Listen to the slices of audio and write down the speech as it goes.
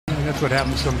And that's what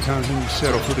happens sometimes when you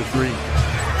settle for the three.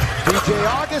 DJ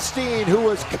Augustin, who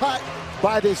was cut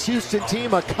by this Houston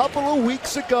team a couple of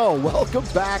weeks ago. Welcome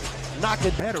back.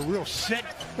 Knocking. Had a real set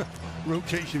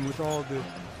rotation with all the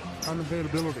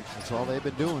unavailability. That's all they've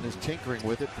been doing is tinkering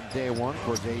with it from day one. Of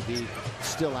course, AD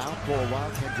still out for a while.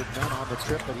 Kendrick Nunn on the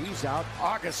trip, but he's out.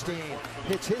 Augustin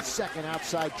hits his second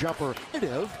outside jumper.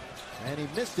 And he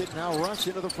missed it. Now runs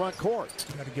into the front court.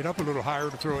 Got to get up a little higher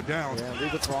to throw it down. Yeah,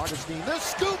 leave it for Augustin. The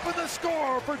scoop and the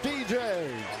score for DJ.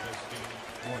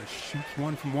 Boy, shoots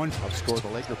one from one. Outscore the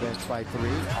Laker bench by 3.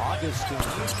 Augustin,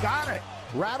 he's got it.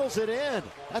 Rattles it in.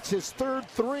 That's his third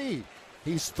 3.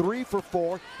 He's 3 for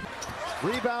 4.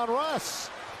 Rebound Russ.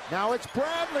 Now it's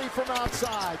Bradley from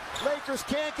outside. Lakers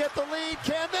can't get the lead.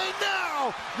 Can they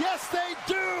now? Yes, they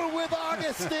do with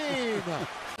Augustin.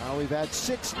 Now we've had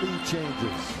 6 lead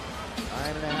changes.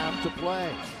 9.5 to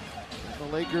play. The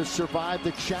Lakers survived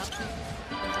the chap.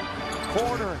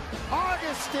 Corner.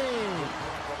 Augustin.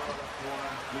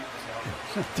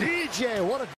 DJ,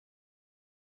 what a